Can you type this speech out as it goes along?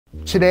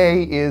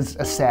Today is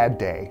a sad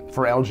day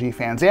for LG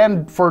fans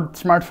and for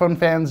smartphone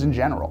fans in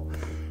general.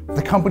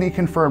 The company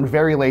confirmed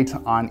very late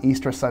on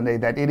Easter Sunday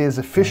that it is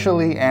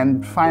officially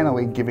and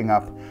finally giving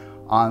up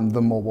on the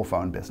mobile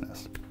phone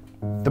business.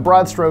 The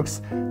broad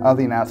strokes of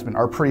the announcement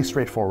are pretty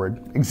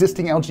straightforward.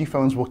 Existing LG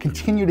phones will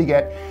continue to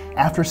get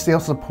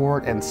after-sales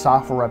support and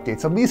software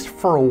updates, at least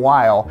for a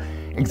while.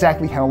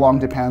 Exactly how long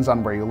depends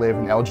on where you live,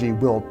 and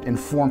LG will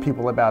inform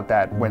people about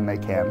that when they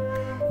can.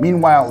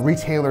 Meanwhile,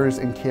 retailers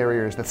and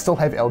carriers that still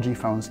have LG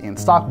phones in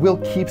stock will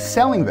keep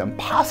selling them,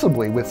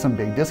 possibly with some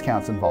big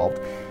discounts involved.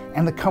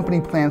 And the company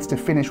plans to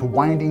finish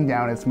winding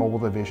down its mobile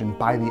division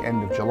by the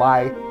end of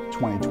July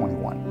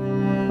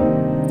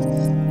 2021.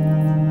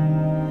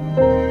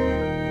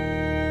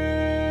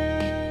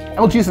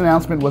 LG's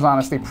announcement was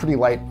honestly pretty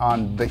light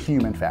on the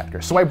human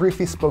factor, so I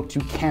briefly spoke to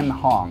Ken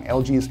Hong,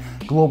 LG's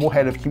global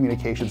head of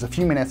communications, a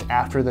few minutes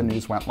after the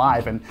news went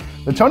live, and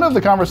the tone of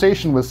the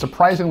conversation was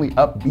surprisingly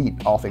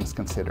upbeat, all things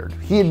considered.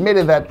 He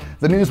admitted that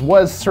the news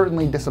was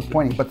certainly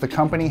disappointing, but the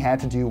company had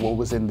to do what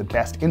was in the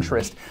best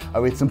interest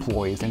of its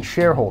employees and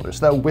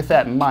shareholders, though with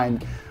that in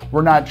mind,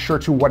 we're not sure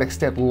to what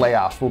extent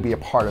layoffs will be a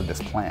part of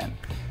this plan.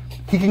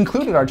 He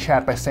concluded our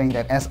chat by saying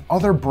that as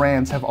other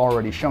brands have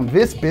already shown,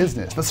 this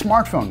business, the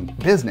smartphone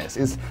business,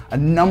 is a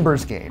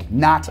numbers game,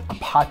 not a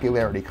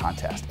popularity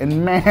contest.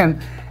 And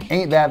man,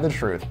 ain't that the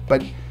truth.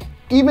 But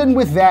even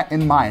with that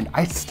in mind,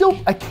 I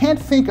can't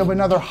think of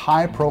another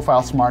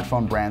high-profile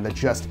smartphone brand that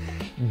just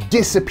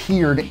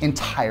disappeared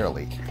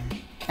entirely.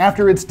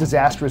 After its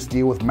disastrous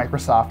deal with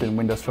Microsoft and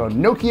Windows Phone,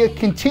 Nokia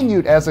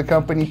continued as a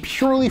company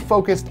purely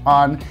focused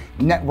on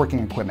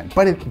networking equipment,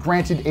 but it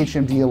granted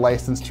HMD a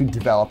license to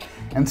develop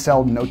and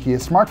sell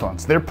Nokia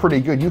smartphones. They're pretty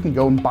good. You can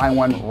go and buy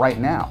one right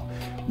now.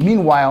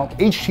 Meanwhile,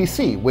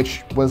 HTC,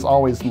 which was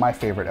always my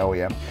favorite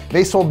OEM,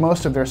 they sold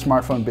most of their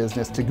smartphone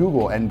business to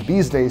Google, and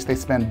these days they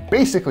spend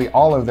basically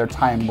all of their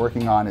time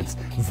working on its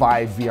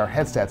Vive VR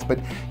headsets, but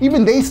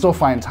even they still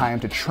find time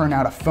to churn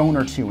out a phone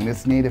or two in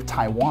its native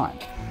Taiwan.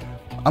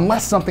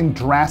 Unless something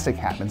drastic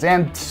happens,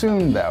 and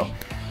soon though,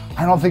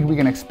 I don't think we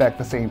can expect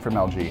the same from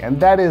LG, and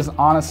that is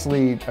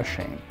honestly a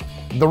shame.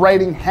 The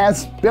writing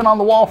has been on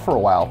the wall for a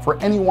while for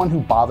anyone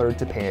who bothered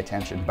to pay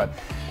attention, but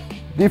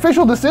the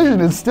official decision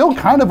is still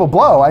kind of a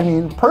blow. I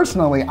mean,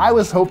 personally, I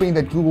was hoping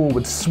that Google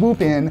would swoop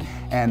in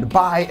and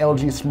buy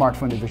LG's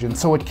smartphone division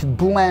so it could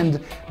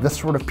blend the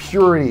sort of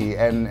purity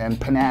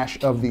and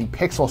panache of the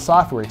Pixel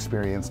software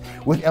experience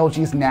with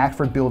LG's knack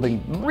for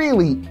building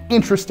really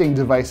interesting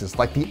devices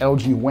like the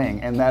LG Wing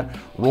and that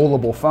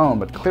rollable phone,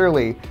 but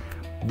clearly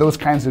those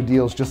kinds of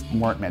deals just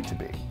weren't meant to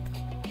be.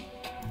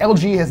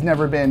 LG has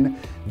never been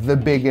the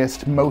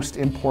biggest, most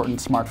important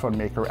smartphone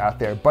maker out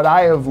there, but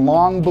I have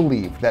long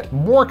believed that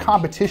more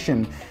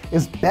competition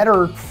is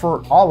better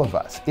for all of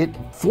us. It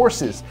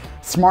forces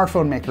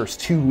smartphone makers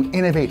to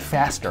innovate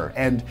faster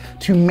and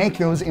to make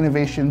those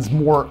innovations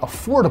more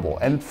affordable.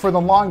 And for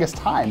the longest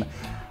time,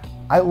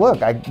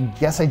 I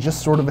guess I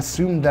just sort of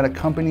assumed that a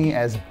company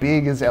as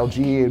big as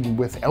LG and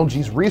with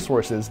LG's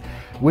resources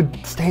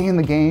would stay in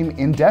the game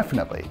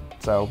indefinitely.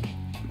 So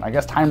I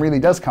guess time really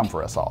does come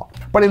for us all.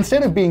 But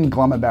instead of being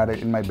glum about it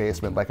in my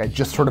basement like I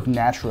just sort of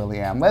naturally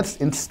am, let's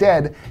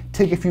instead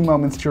take a few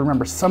moments to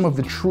remember some of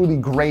the truly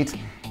great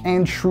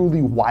and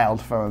truly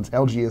wild phones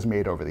LG has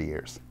made over the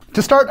years.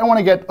 To start, I want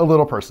to get a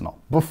little personal.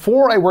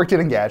 Before I worked at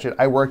Engadget,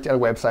 I worked at a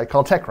website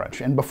called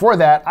TechCrunch, and before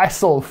that, I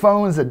sold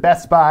phones at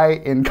Best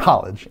Buy in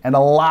college, and a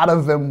lot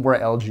of them were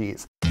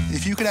LG's.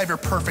 If you could have your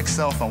perfect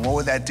cell phone, what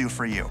would that do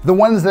for you? The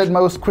ones that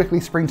most quickly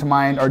spring to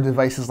mind are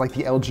devices like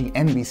the LG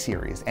Envy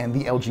series and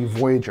the LG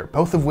Voyager,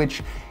 both of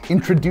which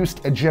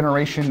introduced a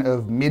generation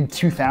of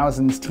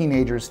mid-2000s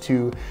teenagers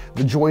to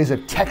the joys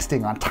of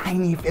texting on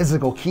tiny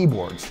physical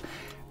keyboards.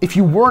 If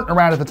you weren't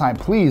around at the time,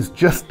 please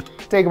just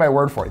take my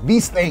word for it.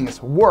 These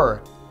things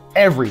were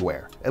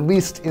everywhere, at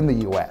least in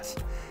the US.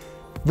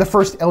 The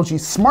first LG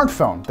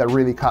smartphone that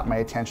really caught my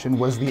attention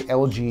was the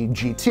LG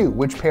G2,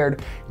 which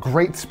paired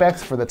great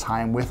specs for the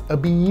time with a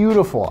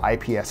beautiful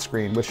IPS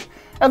screen, which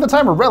at the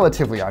time were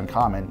relatively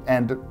uncommon,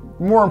 and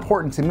more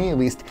important to me at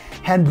least,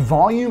 had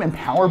volume and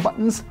power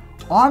buttons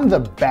on the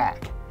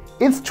back.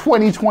 It's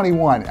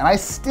 2021, and I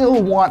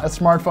still want a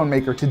smartphone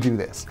maker to do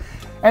this.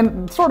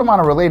 And sort of on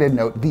a related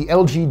note, the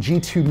LG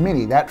G2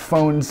 Mini, that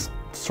phone's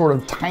sort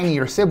of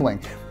tinier sibling,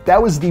 that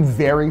was the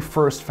very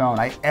first phone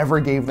I ever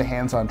gave the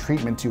hands-on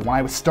treatment to when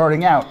I was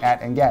starting out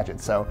at Engadget,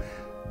 so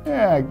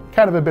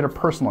kind of a bit of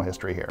personal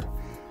history here.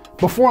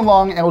 Before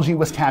long, LG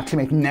was tapped to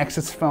make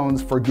Nexus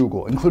phones for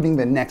Google, including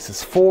the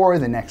Nexus 4,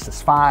 the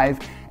Nexus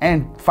 5,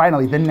 and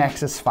finally the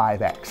Nexus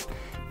 5X.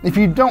 If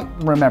you don't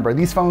remember,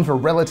 these phones were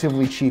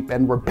relatively cheap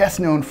and were best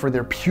known for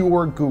their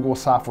pure Google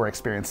software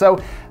experience,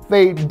 so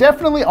they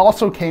definitely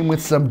also came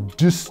with some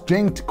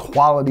distinct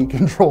quality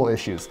control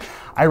issues.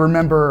 I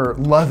remember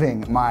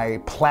loving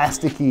my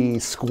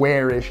plasticky,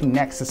 squarish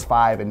Nexus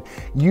 5 and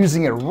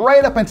using it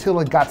right up until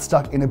it got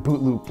stuck in a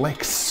boot loop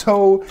like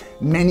so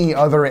many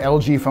other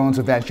LG phones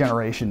of that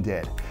generation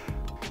did.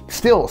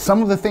 Still,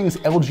 some of the things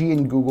LG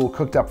and Google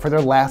cooked up for their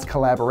last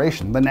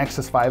collaboration, the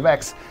Nexus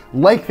 5X,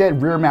 like that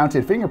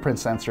rear-mounted fingerprint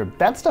sensor,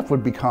 that stuff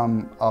would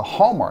become a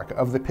hallmark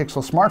of the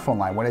Pixel smartphone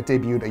line when it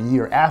debuted a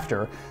year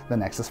after the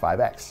Nexus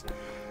 5X.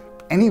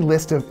 Any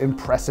list of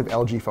impressive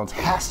LG phones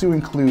has to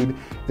include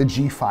the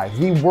G5,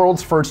 the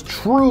world's first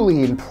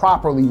truly and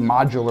properly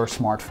modular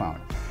smartphone.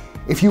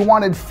 If you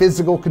wanted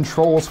physical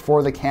controls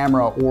for the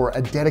camera or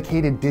a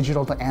dedicated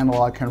digital to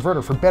analog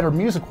converter for better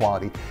music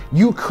quality,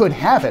 you could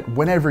have it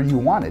whenever you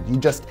wanted. You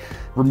just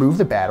remove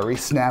the battery,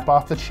 snap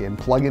off the chin,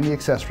 plug in the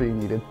accessory you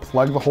needed,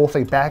 plug the whole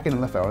thing back into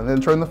the phone, and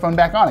then turn the phone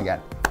back on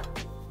again.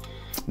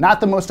 Not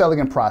the most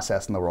elegant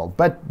process in the world,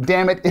 but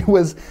damn it, it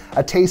was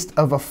a taste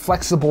of a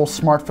flexible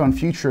smartphone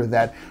future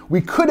that we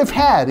could have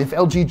had if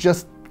LG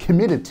just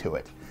committed to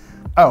it.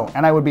 Oh,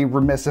 and I would be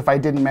remiss if I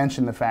didn't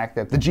mention the fact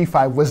that the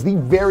G5 was the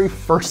very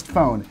first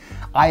phone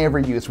I ever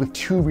used with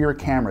two rear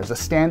cameras, a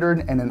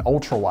standard and an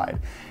ultra-wide.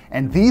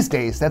 And these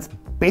days, that's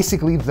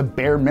basically the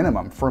bare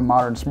minimum for a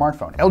modern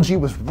smartphone. LG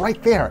was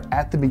right there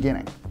at the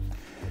beginning.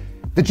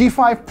 The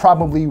G5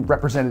 probably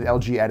represented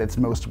LG at its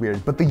most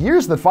weird, but the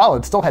years that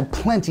followed still had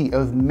plenty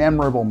of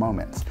memorable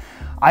moments.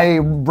 I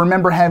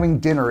remember having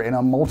dinner in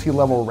a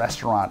multi-level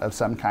restaurant of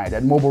some kind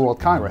at Mobile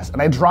World Congress,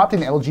 and I dropped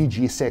an LG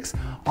G6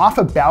 off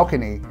a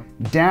balcony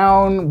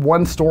down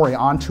one story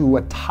onto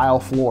a tile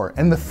floor,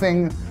 and the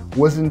thing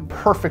was in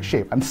perfect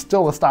shape. I'm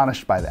still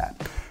astonished by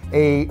that.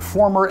 A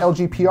former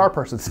LG PR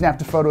person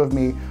snapped a photo of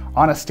me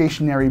on a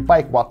stationary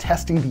bike while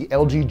testing the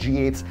LG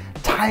G8's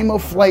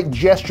time-of-flight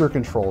gesture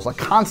controls, a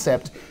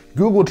concept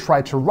Google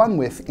tried to run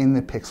with in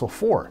the Pixel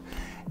 4.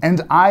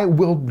 And I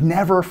will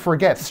never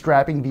forget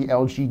strapping the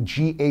LG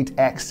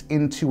G8X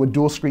into a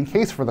dual screen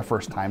case for the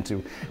first time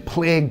to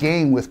play a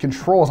game with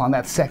controls on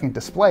that second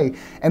display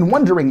and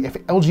wondering if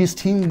LG's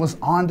team was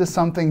onto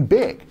something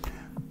big.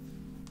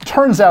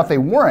 Turns out they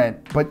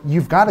weren't, but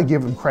you've got to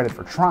give them credit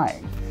for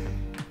trying.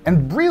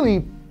 And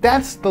really,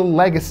 that's the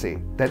legacy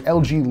that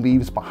LG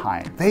leaves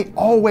behind. They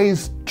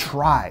always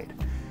tried.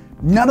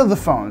 None of the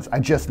phones I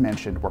just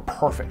mentioned were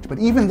perfect, but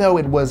even though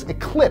it was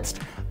eclipsed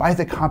by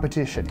the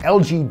competition,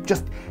 LG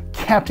just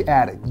kept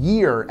at it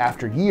year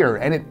after year,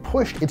 and it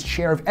pushed its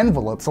share of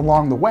envelopes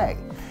along the way.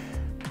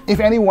 If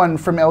anyone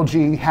from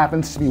LG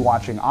happens to be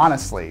watching,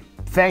 honestly,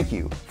 thank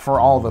you for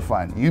all the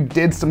fun. You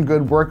did some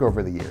good work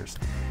over the years.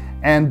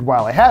 And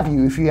while I have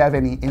you, if you have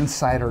any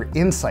insider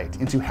insight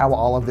into how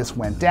all of this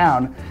went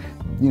down,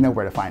 you know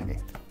where to find me.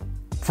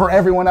 For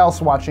everyone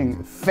else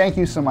watching, thank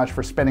you so much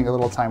for spending a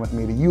little time with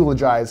me to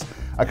eulogize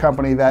a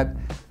company that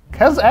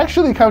has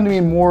actually come to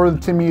mean more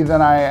to me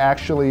than I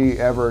actually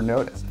ever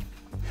noticed.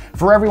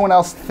 For everyone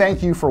else,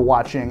 thank you for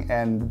watching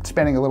and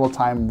spending a little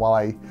time while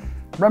I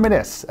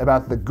reminisce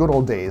about the good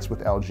old days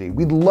with LG.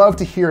 We'd love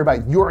to hear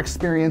about your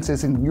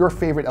experiences and your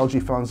favorite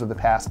LG phones of the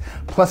past,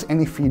 plus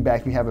any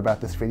feedback you have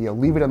about this video.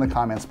 Leave it in the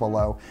comments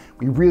below.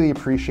 We really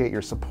appreciate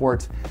your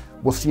support.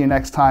 We'll see you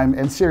next time,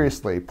 and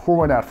seriously, pour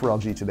one out for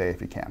LG today if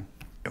you can.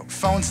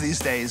 Phones these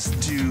days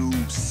do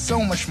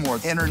so much more.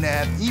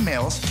 Internet,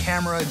 emails,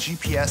 camera,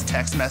 GPS,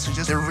 text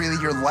messages. They're really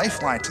your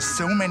lifeline to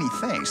so many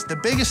things. The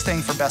biggest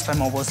thing for Best Buy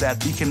Mobile is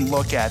that you can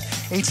look at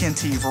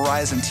AT&T,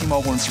 Verizon,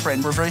 T-Mobile, and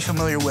Sprint. We're very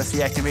familiar with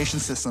the activation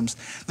systems,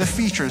 the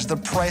features, the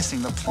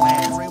pricing, the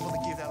plans. We're able to